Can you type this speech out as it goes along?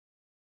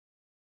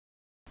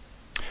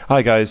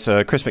Hi guys,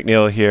 Chris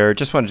McNeil here.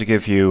 Just wanted to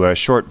give you a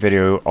short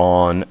video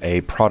on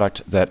a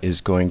product that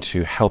is going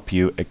to help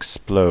you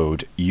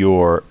explode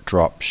your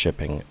drop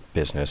shipping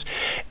business.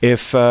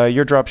 If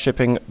you're drop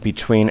shipping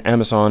between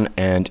Amazon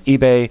and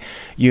eBay,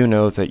 you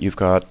know that you've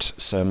got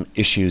some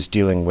issues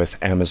dealing with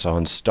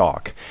Amazon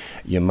stock.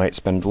 You might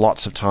spend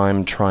lots of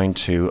time trying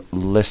to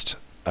list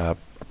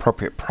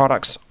appropriate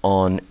products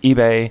on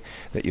eBay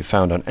that you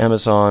found on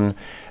Amazon.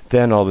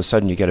 Then all of a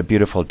sudden you get a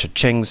beautiful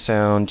cha-ching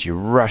sound, you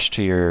rush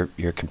to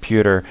your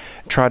computer,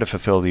 try to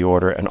fulfill the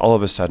order, and all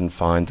of a sudden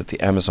find that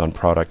the Amazon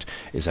product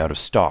is out of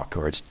stock,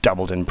 or it's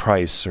doubled in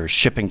price, or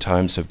shipping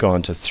times have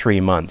gone to 3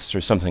 months,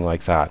 or something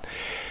like that.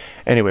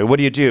 Anyway, what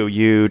do?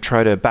 You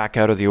try to back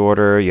out of the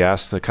order, you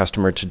ask the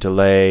customer to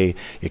delay,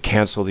 you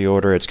cancel the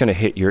order. It's going to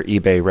hit your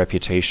eBay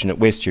reputation, it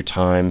wastes your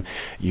time,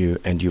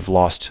 and you've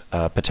lost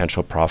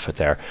potential profit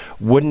there.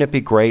 Wouldn't it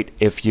be great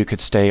if you could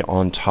stay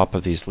on top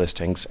of these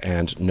listings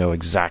and know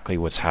exactly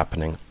what's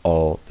happening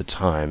all the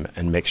time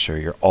and make sure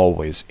you're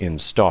always in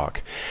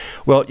stock?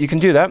 Well, you can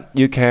do that.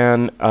 You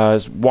can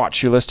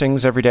watch your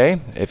listings every day.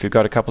 If you've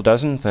got a couple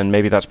dozen, then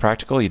maybe that's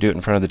practical. You do it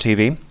in front of the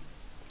TV.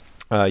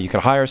 You can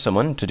hire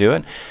someone to do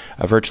it.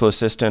 A virtual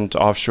assistant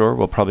offshore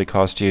will probably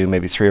cost you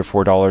maybe $3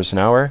 or $4 an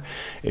hour.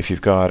 If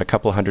you've got a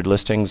couple hundred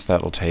listings,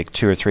 that will take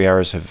 2 or 3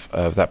 hours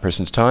of that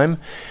person's time.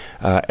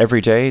 Every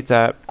day,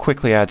 that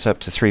quickly adds up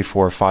to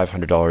 $300,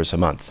 $400, $500 a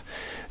month.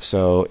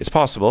 So it's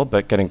possible,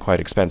 but getting quite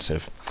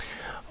expensive.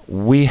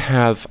 We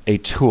have a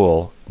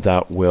tool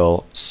that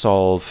will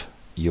solve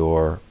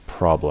your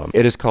problem.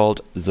 It is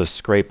called the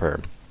Scraper.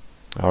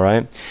 All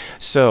right.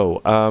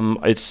 So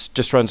it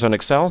just runs on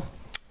Excel.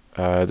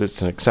 This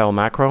is an Excel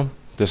macro.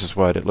 This is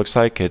what it looks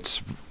like.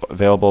 It's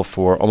available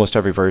for almost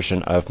every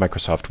version of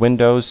Microsoft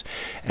Windows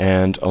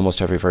and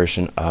almost every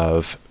version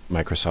of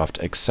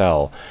Microsoft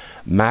Excel.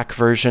 Mac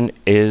version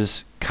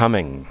is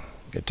coming.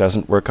 It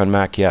doesn't work on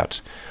Mac yet.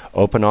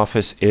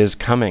 OpenOffice is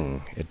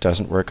coming. It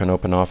doesn't work on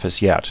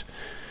OpenOffice yet.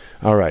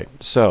 All right,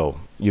 so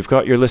you've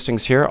got your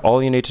listings here.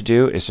 All you need to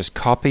do is just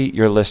copy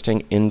your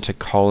listing into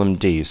column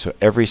D. So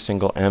every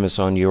single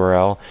Amazon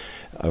URL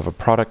of a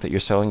product that you're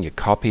selling, you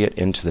copy it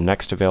into the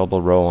next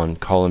available row on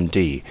column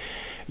D.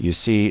 You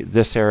see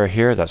this error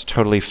here, that's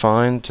totally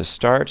fine to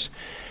start.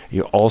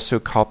 You also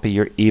copy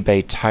your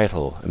eBay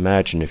title.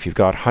 Imagine if you've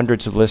got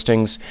hundreds of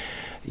listings,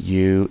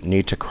 you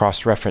need to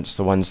cross-reference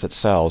the ones that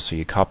sell, so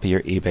you copy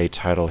your eBay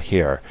title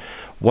here.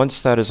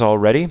 Once that is all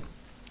ready,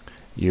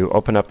 you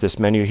open up this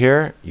menu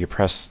here, you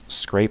press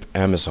Scrape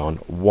Amazon.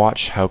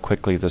 Watch how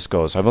quickly this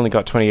goes. I've only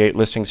got 28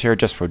 listings here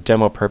just for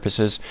demo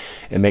purposes.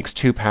 It makes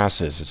 2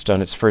 passes. It's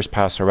done its first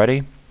pass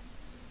already.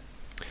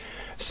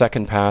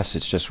 Second pass,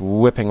 it's just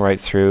whipping right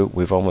through.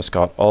 We've almost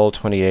got all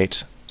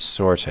 28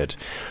 sorted.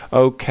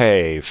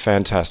 Okay,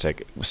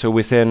 fantastic. So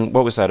within,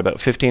 what was that, about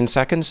 15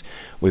 seconds,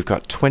 we've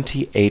got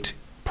 28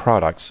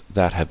 products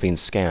that have been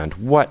scanned.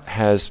 What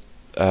has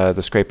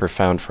the Scraper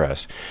found for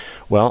us?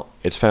 Well,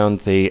 it's found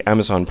the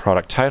Amazon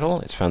product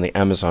title, it's found the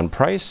Amazon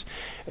price,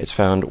 it's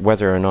found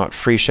whether or not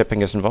free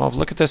shipping is involved.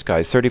 Look at this guy,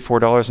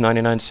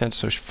 $34.99,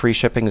 so free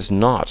shipping is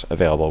not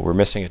available. We're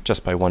missing it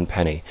just by 1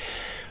 penny.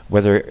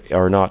 Whether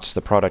or not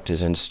the product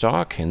is in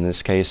stock, in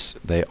this case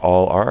they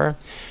all are.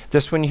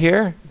 This one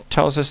here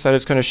tells us that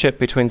it's going to ship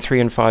between 3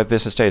 and 5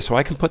 business days. So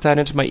I can put that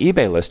into my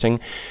eBay listing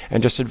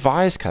and just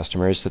advise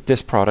customers that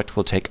this product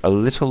will take a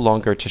little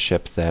longer to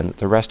ship than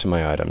the rest of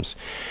my items.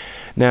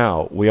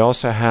 Now, we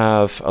also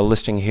have a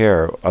listing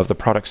here of the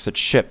products that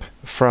ship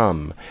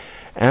from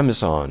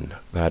Amazon.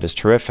 That is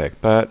terrific.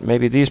 But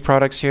maybe these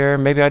products here,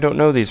 maybe I don't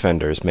know these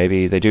vendors.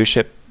 Maybe they do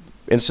ship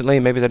instantly,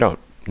 maybe they don't.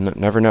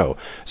 Never know.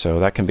 So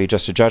that can be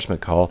just a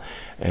judgment call,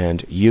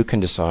 and you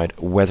can decide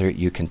whether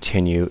you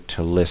continue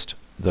to list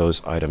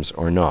those items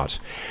or not.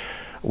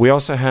 We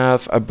also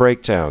have a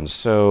breakdown,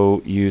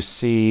 so you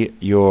see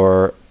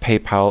your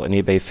PayPal and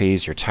eBay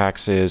fees, your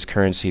taxes,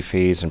 currency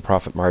fees, and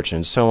profit margin,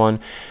 and so on.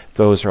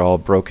 Those are all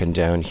broken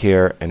down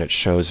here, and it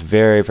shows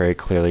very, very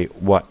clearly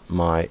what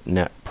my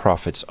net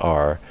profits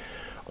are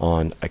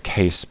on a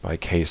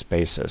case-by-case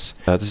basis.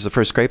 This is the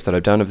first scrape that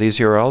I've done of these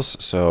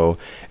URLs, so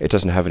it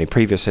doesn't have any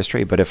previous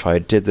history, but if I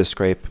did this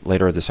scrape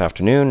later this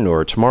afternoon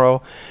or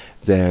tomorrow,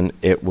 then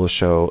it will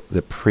show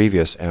the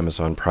previous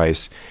Amazon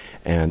price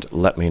and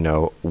let me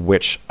know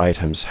which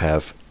items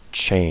have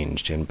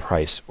changed in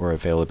price or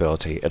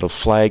availability. It'll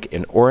flag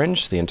in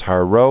orange the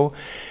entire row.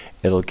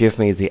 It'll give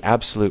me the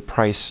absolute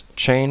price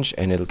change,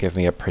 and it'll give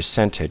me a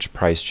percentage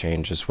price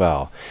change as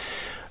well.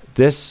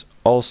 This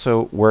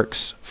also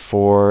works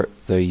for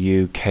the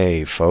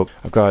UK, folks.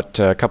 I've got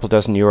a couple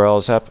dozen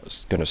URLs up.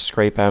 I'm going to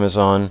scrape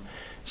Amazon.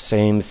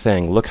 Same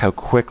thing. Look how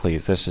quickly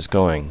this is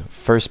going.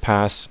 First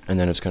pass, and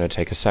then it's going to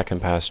take a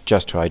second pass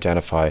just to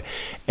identify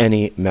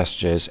any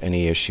messages,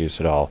 any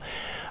issues at all.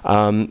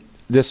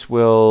 This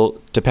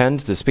will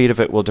depend, the speed of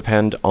it will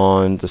depend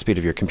on the speed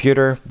of your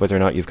computer, whether or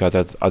not you've got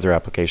other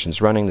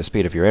applications running, the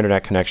speed of your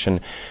internet connection,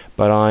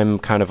 but I'm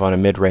kind of on a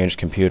mid-range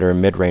computer,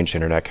 mid-range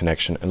internet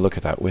connection, and look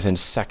at that, within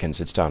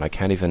seconds it's done. I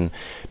can't even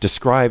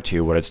describe to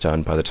you what it's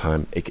done by the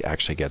time it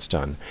actually gets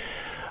done.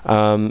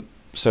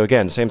 So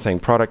again, same thing,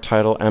 product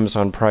title,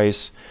 Amazon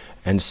price,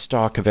 and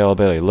stock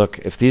availability. Look,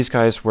 if these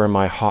guys were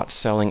my hot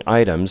selling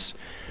items,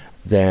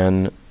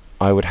 then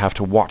I would have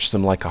to watch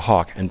them like a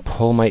hawk and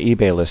pull my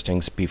eBay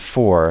listings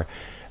before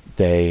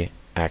they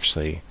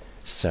actually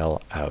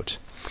sell out,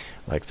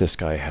 like this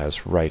guy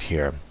has right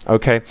here.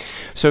 Okay,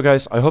 so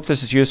guys, I hope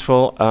this is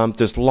useful.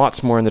 There's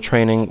lots more in the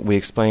training. We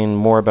explain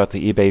more about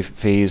the eBay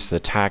fees, the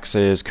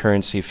taxes,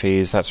 currency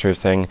fees, that sort of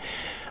thing.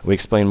 We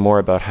explain more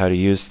about how to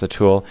use the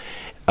tool.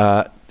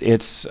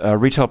 It's a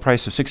retail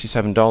price of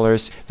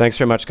 $67. Thanks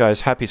very much,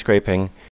 guys. Happy scraping.